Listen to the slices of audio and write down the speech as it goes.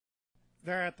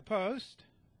there at the post.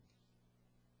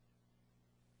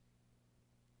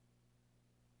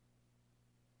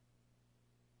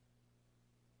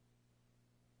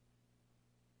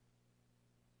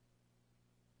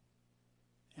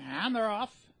 And they're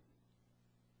off.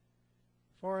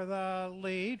 For the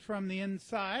lead from the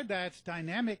inside, that's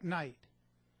Dynamic Knight.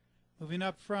 Moving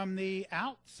up from the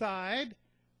outside,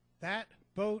 That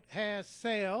Boat Has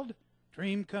Sailed,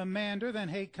 Dream Commander, then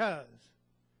Hey Cuz.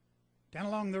 Down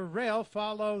along the rail,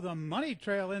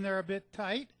 Folowthemoneytrail in there a bit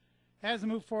tight as they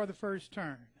move for the first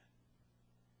turn.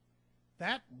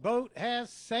 That Boat Has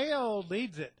Sailed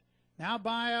leads it. Now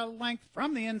by a length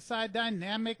from the inside,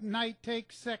 Dynamic Knight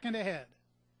takes second ahead.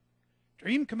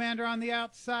 Dream Commander on the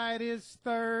outside is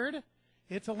third.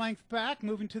 It's a length back,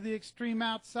 moving to the extreme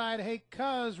outside. Hey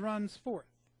Cuz runs fourth.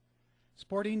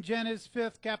 Sporting Gent is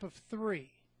fifth, gap of 3.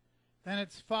 Then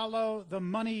it's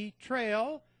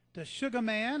Folowthemoneytrail to SUGA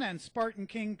Man and Spartan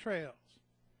King trails.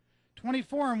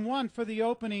 24-1 for the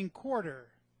opening quarter.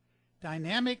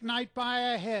 Dynamic Knight by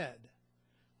ahead.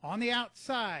 On the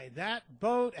outside, That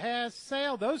Boat Has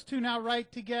Sailed. Those two now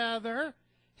right together.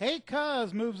 Hey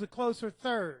Cuz moves a closer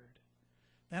third.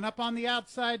 Then up on the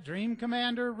outside, Dream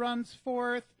Commander runs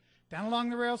fourth. Down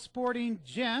along the rail, Sporting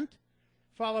Gent,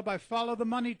 followed by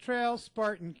Folowthemoneytrail,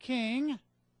 Spartan King.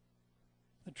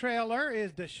 The trailer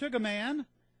is the SUGA Man,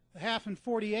 the half and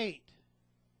 48.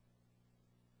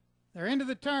 They're into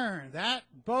the turn. That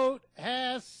Boat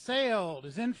Has Sailed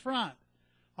is in front.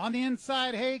 On the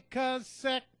inside, Hey Cuz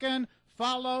second.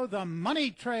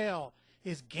 Folowthemoneytrail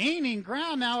is gaining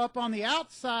ground now up on the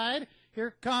outside.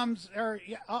 Here comes,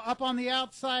 up on the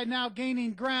outside now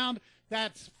gaining ground.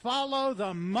 That's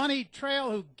Folowthemoneytrail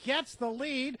who gets the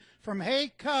lead from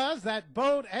Hey Cuz. That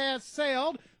Boat Has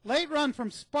Sailed. Late run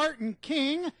from Spartan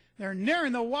King. They're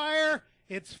nearing the wire.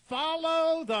 It's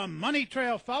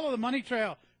Folowthemoneytrail.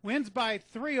 Folowthemoneytrail wins by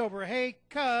 3 over Hey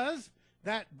Cuz.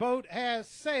 That Boat Has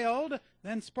Sailed.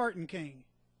 Then Spartan King.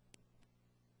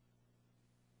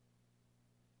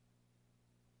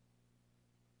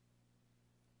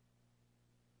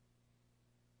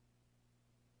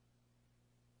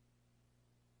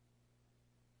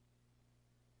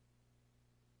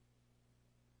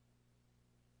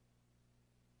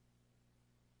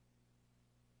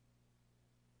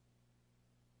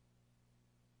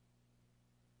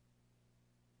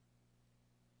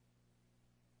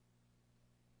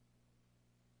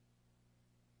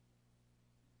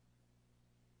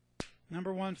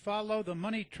 Number 1,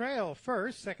 Folowthemoneytrail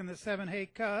first. Second, the 7, Hey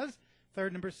Cuz.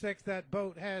 Third, number 6, That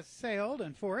Boat Has Sailed.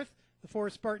 And fourth, the 4,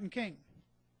 Spartan King.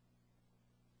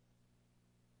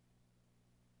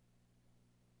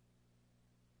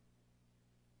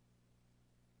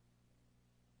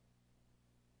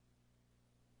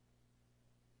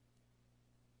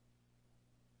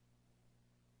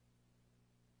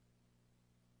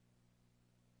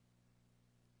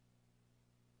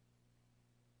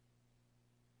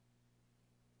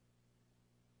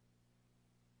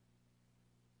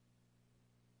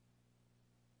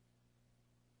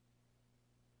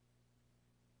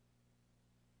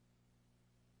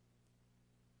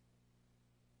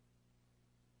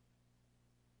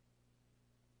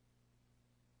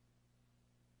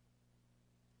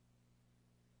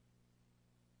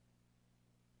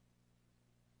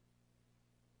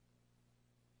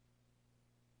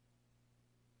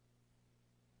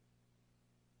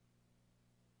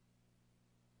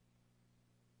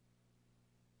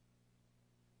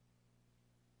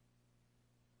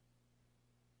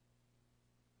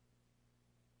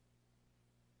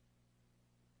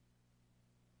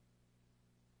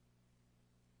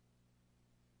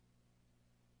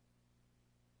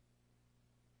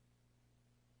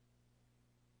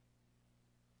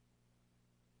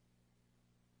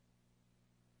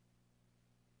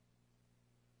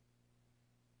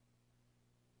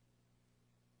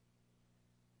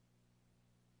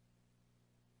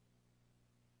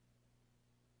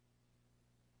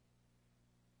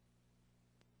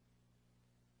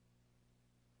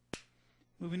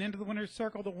 Moving into the winner's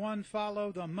circle, the 1,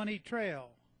 Folowthemoneytrail.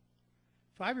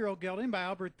 5-year-old gelding by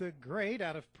Albert the Great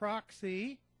out of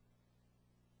Proxy.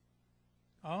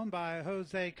 Owned by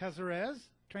Jose Cazares.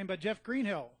 Trained by Jeff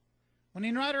Greenhill.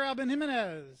 Winning rider, Albin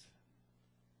Jimenez.